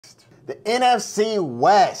The NFC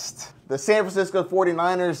West. The San Francisco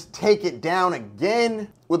 49ers take it down again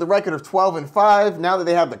with a record of 12-5 now that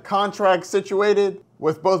they have the contract situated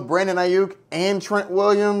with both Brandon Ayuk and Trent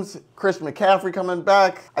Williams, Chris McCaffrey coming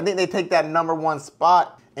back. I think they take that #1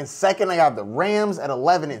 spot. And second, I have the Rams at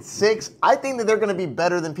 11-6. I think that they're going to be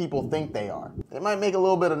better than people think they are. They might make a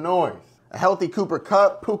little bit of noise. A healthy Cooper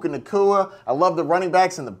Kupp, Puka Nacua. I love the running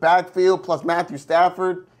backs in the backfield, plus Matthew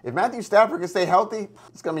Stafford. If Matthew Stafford can stay healthy,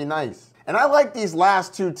 it's going to be nice. And I like these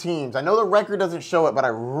last two teams. I know the record doesn't show it, but I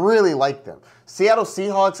really like them. Seattle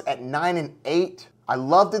Seahawks at 9-8. I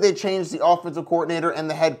love that they changed the offensive coordinator and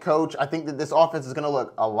the head coach. I think that this offense is going to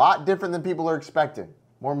look a lot different than people are expecting.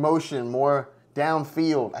 More motion, more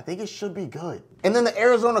downfield. I think it should be good. And then the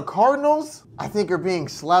Arizona Cardinals, I think, are being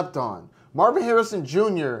slept on. Marvin Harrison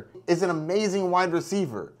Jr. is an amazing wide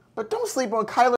receiver, but don't sleep on Kyler